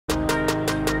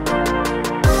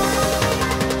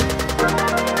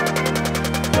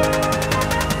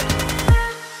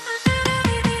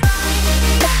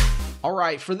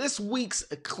right, for this week's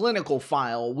clinical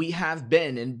file, we have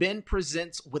Ben, and Ben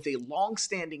presents with a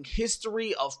long-standing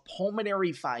history of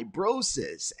pulmonary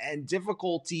fibrosis and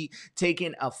difficulty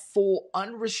taking a full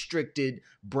unrestricted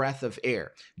breath of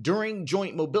air. During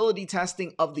joint mobility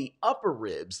testing of the upper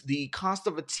ribs, the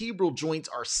costovertebral joints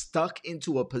are stuck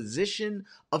into a position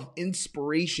of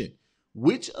inspiration.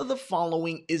 Which of the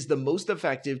following is the most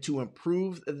effective to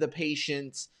improve the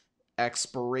patient's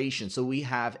expiration? So we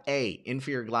have A,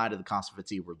 inferior glide of the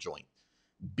costovertebral joint,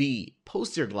 B,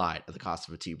 posterior glide of the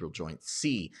costovertebral joint,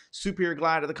 C, superior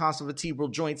glide of the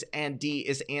costovertebral joints, and D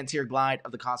is anterior glide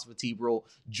of the costovertebral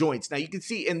joints. Now you can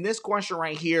see in this question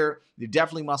right here, they're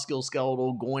definitely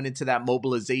musculoskeletal, going into that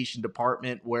mobilization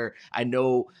department where I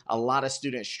know a lot of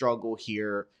students struggle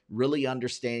here, really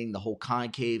understanding the whole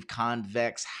concave,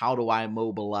 convex, how do I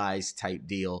mobilize type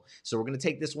deal. So we're going to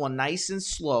take this one nice and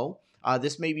slow.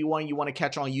 This may be one you want to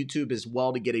catch on YouTube as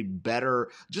well to get a better,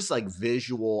 just like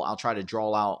visual. I'll try to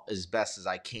draw out as best as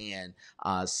I can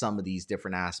some of these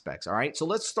different aspects. All right, so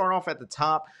let's start off at the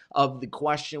top of the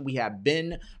question. We have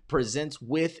Ben presents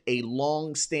with a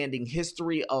long-standing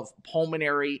history of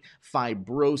pulmonary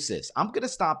fibrosis. I'm going to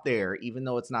stop there, even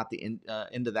though it's not the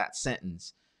end of that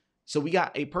sentence. So we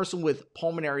got a person with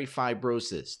pulmonary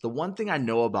fibrosis. The one thing I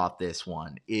know about this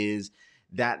one is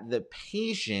that the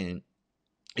patient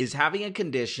is having a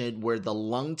condition where the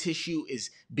lung tissue is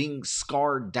being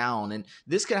scarred down. And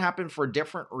this can happen for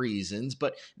different reasons,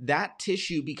 but that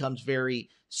tissue becomes very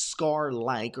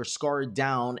scar-like or scarred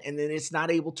down, and then it's not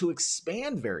able to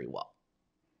expand very well.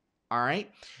 All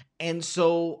right. And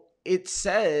so it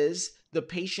says the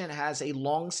patient has a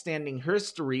long-standing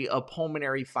history of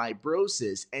pulmonary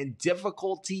fibrosis and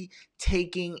difficulty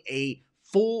taking a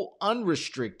full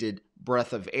unrestricted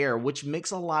breath of air, which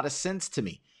makes a lot of sense to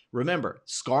me. Remember,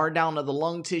 scar down of the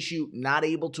lung tissue, not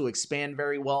able to expand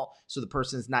very well, so the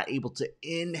person's not able to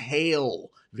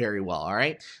inhale very well, all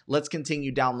right? Let's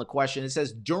continue down the question. It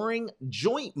says, during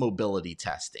joint mobility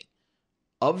testing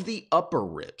of the upper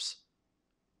ribs,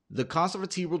 the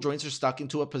costovertebral joints are stuck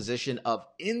into a position of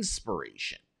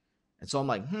inspiration. And so I'm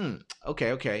like,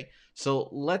 okay. So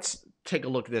let's take a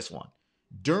look at this one.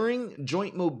 During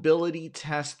joint mobility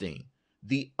testing,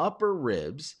 the upper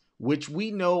ribs, which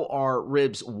we know are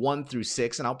ribs 1 through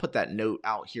 6, and I'll put that note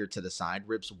out here to the side,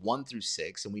 ribs 1 through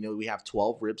 6, and we know we have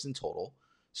 12 ribs in total.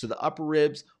 So the upper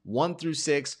ribs 1 through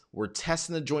 6, we're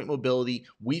testing the joint mobility.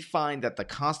 We find that the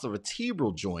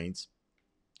costovertebral joints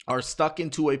are stuck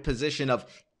into a position of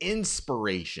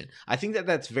inspiration. I think that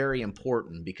that's very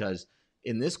important because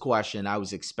in this question, I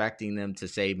was expecting them to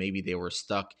say maybe they were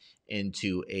stuck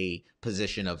into a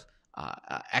position of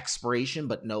expiration,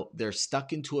 but no, they're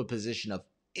stuck into a position of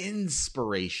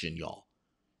inspiration, y'all.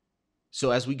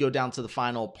 So as we go down to the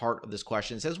final part of this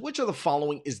question, it says, which of the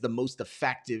following is the most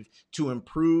effective to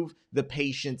improve the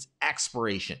patient's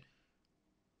expiration?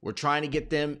 We're trying to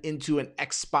get them into an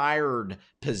expired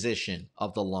position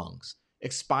of the lungs,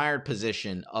 expired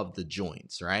position of the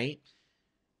joints, right?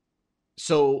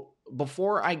 So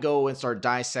before I go and start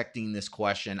dissecting this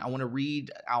question, I want to read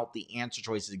out the answer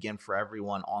choices again for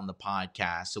everyone on the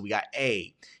podcast. So we got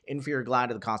A, inferior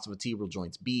glide of the costovertebral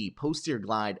joints, B, posterior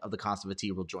glide of the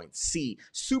costovertebral joints, C,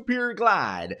 superior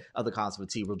glide of the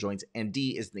costovertebral joints, and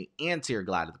D is the anterior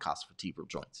glide of the costovertebral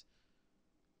joints.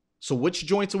 So which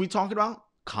joints are we talking about?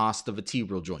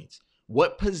 Costovertebral joints.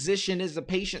 What position is the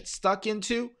patient stuck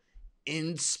into?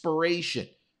 Inspiration.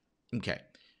 Okay.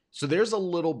 So there's a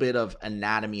little bit of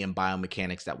anatomy and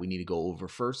biomechanics that we need to go over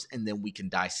first, and then we can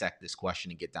dissect this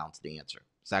question and get down to the answer.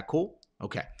 Is that cool?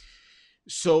 Okay.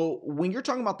 So when you're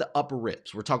talking about the upper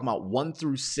ribs, we're talking about 1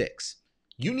 through 6.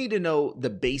 You need to know the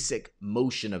basic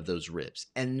motion of those ribs,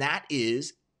 and that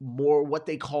is more what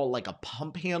they call like a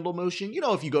pump handle motion. You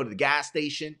know, if you go to the gas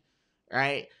station,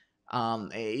 right?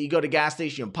 You go to the gas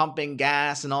station, you're pumping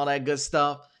gas and all that good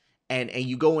stuff, and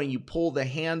you go and you pull the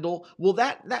handle. Well,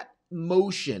 that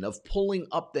motion of pulling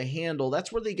up the handle,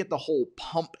 that's where they get the whole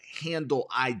pump handle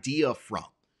idea from.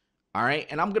 All right.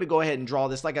 And I'm going to go ahead and draw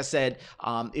this. Like I said,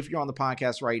 if you're on the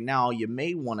podcast right now, you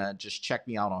may want to just check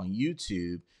me out on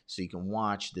YouTube so you can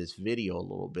watch this video a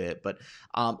little bit. But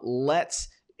let's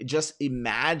just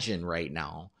imagine right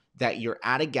now that you're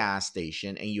at a gas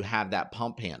station and you have that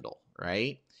pump handle,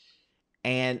 right?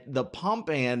 And the pump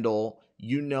handle,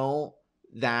 you know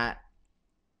that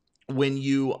when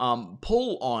you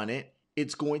pull on it,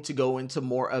 it's going to go into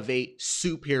more of a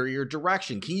superior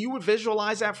direction. Can you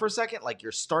visualize that for a second? Like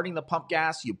you're starting the pump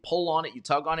gas, you pull on it, you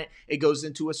tug on it, it goes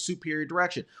into a superior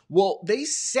direction. Well, they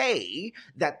say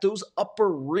that those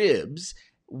upper ribs,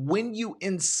 when you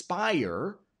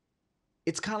inspire,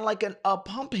 it's kind of like a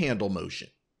pump handle motion.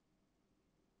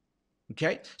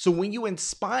 Okay, so when you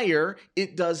inspire,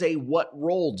 it does a what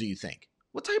roll, do you think?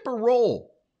 What type of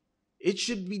roll? It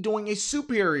should be doing a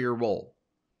superior roll.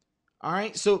 All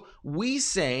right, so we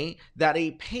say that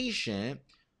a patient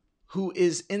who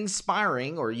is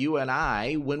inspiring, or you and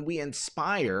I, when we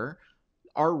inspire,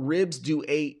 our ribs do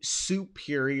a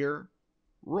superior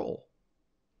roll.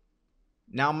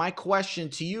 Now, my question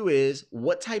to you is,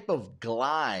 what type of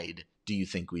glide do you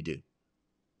think we do?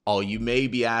 Oh, you may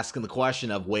be asking the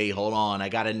question of, wait, hold on, I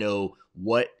got to know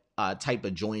what type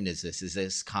of joint is this? Is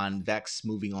this convex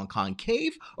moving on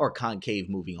concave or concave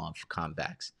moving on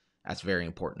convex? That's very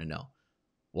important to know.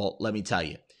 Well, let me tell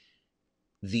you,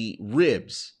 the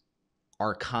ribs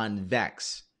are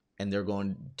convex and they're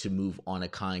going to move on a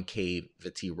concave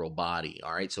vertebral body.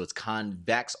 All right, so it's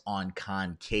convex on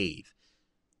concave.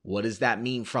 What does that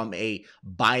mean from a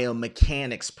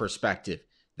biomechanics perspective?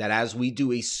 That as we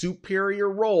do a superior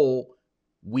roll,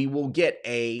 we will get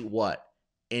a what?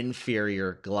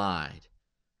 Inferior glide.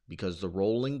 Because the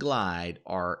roll and glide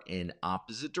are in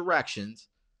opposite directions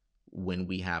when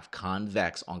we have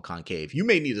convex on concave. You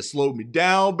may need to slow me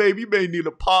down, baby. You may need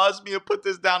to pause me and put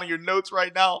this down in your notes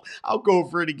right now. I'll go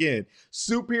over it again.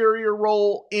 Superior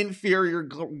roll, inferior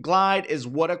glide is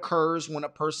what occurs when a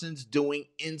person's doing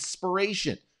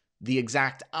inspiration. The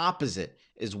exact opposite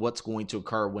is what's going to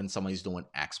occur when somebody's doing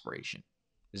expiration.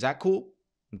 Is that cool?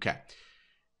 Okay.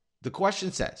 The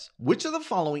question says, which of the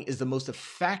following is the most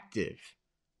effective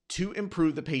to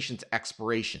improve the patient's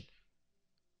expiration?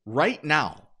 Right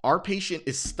now, our patient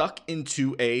is stuck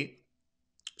into a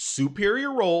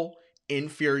superior roll,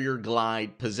 inferior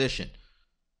glide position.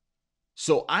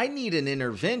 So I need an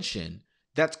intervention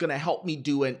that's going to help me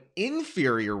do an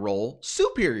inferior roll,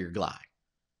 superior glide.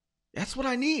 That's what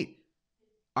I need.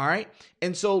 All right.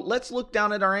 And so let's look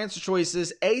down at our answer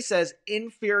choices. A says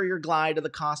inferior glide of the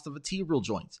costovertebral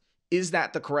joints. Is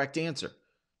that the correct answer?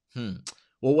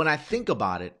 Well, when I think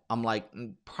about it, I'm like,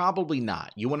 probably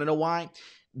not. You want to know why?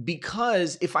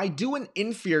 Because if I do an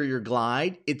inferior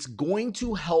glide, it's going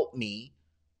to help me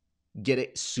get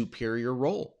a superior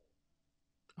roll.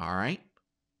 All right.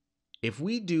 If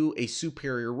we do a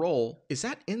superior roll, is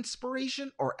that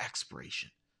inspiration or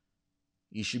expiration?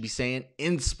 You should be saying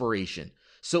inspiration.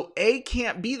 So A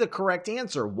can't be the correct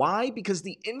answer. Why? Because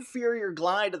the inferior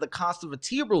glide of the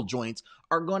costovertebral joints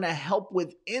are going to help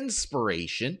with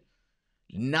inspiration,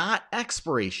 not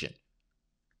expiration.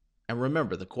 And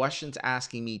remember, the question's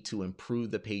asking me to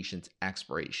improve the patient's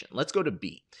expiration. Let's go to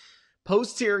B.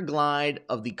 Posterior glide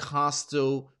of the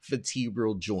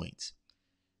costovertebral joints.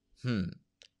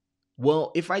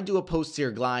 Well, if I do a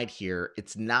posterior glide here,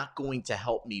 it's not going to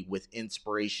help me with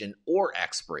inspiration or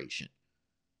expiration.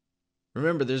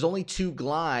 Remember, there's only two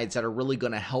glides that are really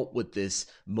going to help with this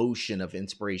motion of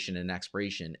inspiration and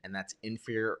expiration, and that's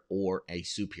inferior or a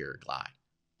superior glide.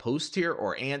 Posterior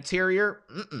or anterior,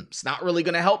 it's not really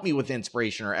going to help me with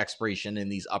inspiration or expiration in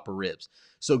these upper ribs.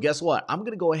 So guess what? I'm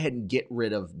going to go ahead and get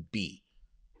rid of B.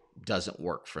 Doesn't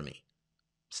work for me.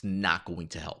 It's not going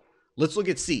to help. Let's look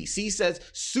at C. C says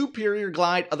superior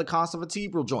glide of the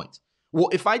costovertebral joints. Well,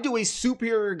 if I do a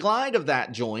superior glide of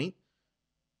that joint,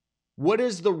 what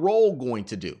is the roll going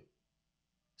to do?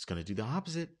 It's going to do the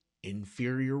opposite,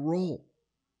 inferior roll.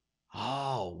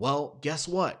 Oh, well, guess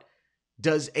what?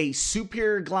 Does a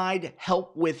superior glide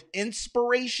help with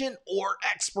inspiration or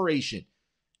expiration?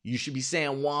 You should be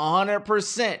saying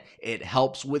 100% it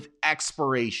helps with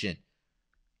expiration.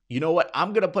 You know what?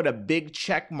 I'm going to put a big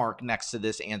check mark next to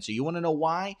this answer. You want to know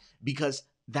why? Because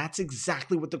that's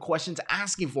exactly what the question's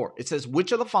asking for. It says,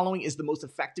 which of the following is the most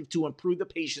effective to improve the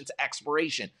patient's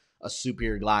expiration? A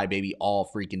superior glide, baby, all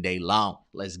freaking day long.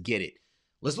 Let's get it.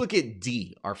 Let's look at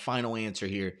D, our final answer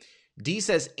here. D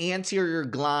says anterior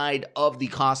glide of the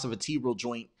costovertebral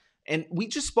joint. And we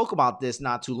just spoke about this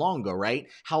not too long ago, right?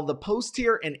 How the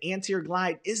posterior and anterior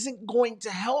glide isn't going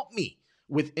to help me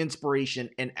with inspiration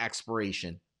and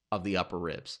expiration of the upper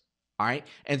ribs. All right.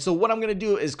 And so what I'm going to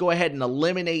do is go ahead and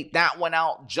eliminate that one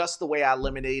out just the way I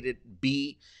eliminated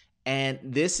B. And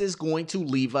this is going to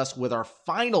leave us with our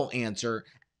final answer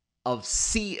of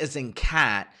C as in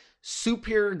cat,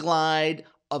 superior glide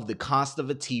of the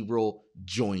costovertebral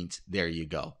joint. There you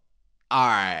go. All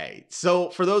right. So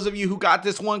for those of you who got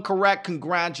this one correct,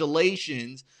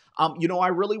 congratulations. I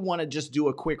really want to just do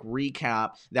a quick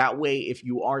recap. That way, if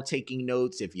you are taking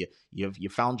notes, if you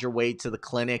found your way to the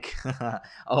clinic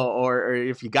or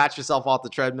if you got yourself off the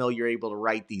treadmill, you're able to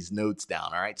write these notes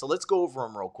down. All right. So let's go over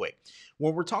them real quick.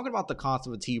 When we're talking about the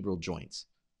costovertebral joints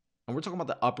and we're talking about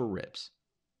the upper ribs,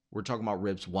 we're talking about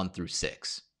ribs 1 through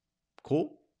 6.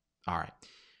 Cool. All right.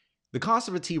 The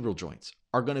costovertebral joints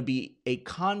are going to be a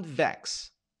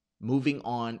convex moving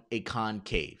on a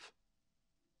concave.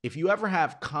 If you ever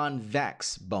have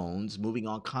convex bones moving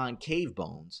on concave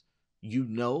bones, you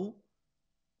know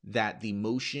that the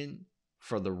motion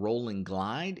for the roll and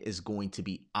glide is going to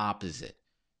be opposite,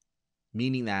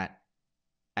 meaning that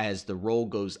as the roll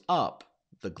goes up,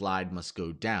 the glide must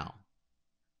go down.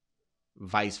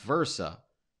 Vice versa,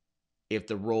 if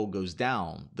the roll goes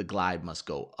down, the glide must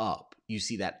go up. You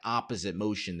see that opposite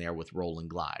motion there with roll and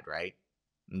glide, right?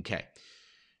 Okay.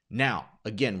 Now,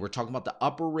 again, we're talking about the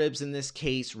upper ribs in this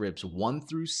case, ribs 1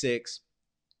 through 6.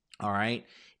 All right.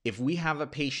 If we have a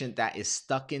patient that is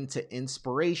stuck into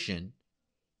inspiration,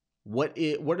 what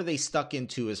are they stuck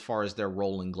into as far as their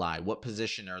roll and glide? What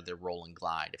position are their roll and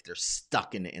glide if they're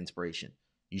stuck into inspiration?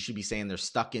 You should be saying they're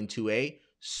stuck into a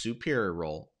superior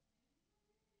roll,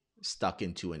 stuck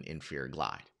into an inferior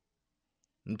glide.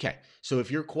 Okay, so if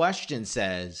your question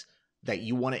says that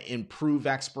you want to improve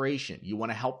expiration, you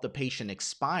want to help the patient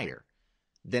expire,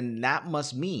 then that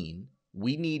must mean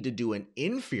we need to do an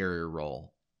inferior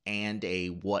roll and a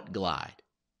what glide?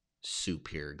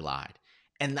 Superior glide.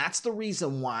 And that's the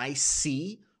reason why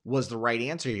C was the right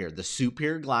answer here. The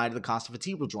superior glide of the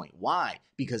costovertebral joint. Why?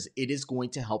 Because it is going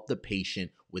to help the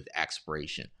patient with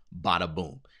expiration. Bada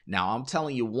boom. Now, I'm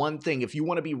telling you one thing. If you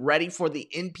want to be ready for the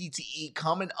NPTE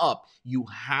coming up, you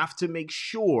have to make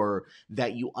sure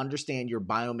that you understand your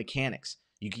biomechanics.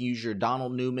 You can use your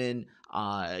Donald Newman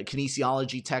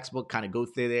kinesiology textbook, kind of go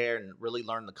through there and really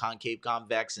learn the concave,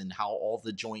 convex, and how all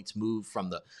the joints move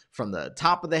from the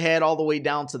top of the head all the way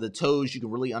down to the toes. You can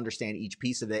really understand each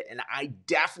piece of it. And I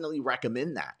definitely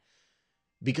recommend that,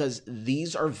 because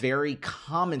these are very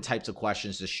common types of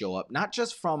questions to show up, not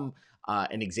just from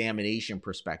an examination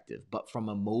perspective, but from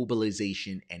a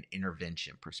mobilization and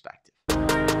intervention perspective.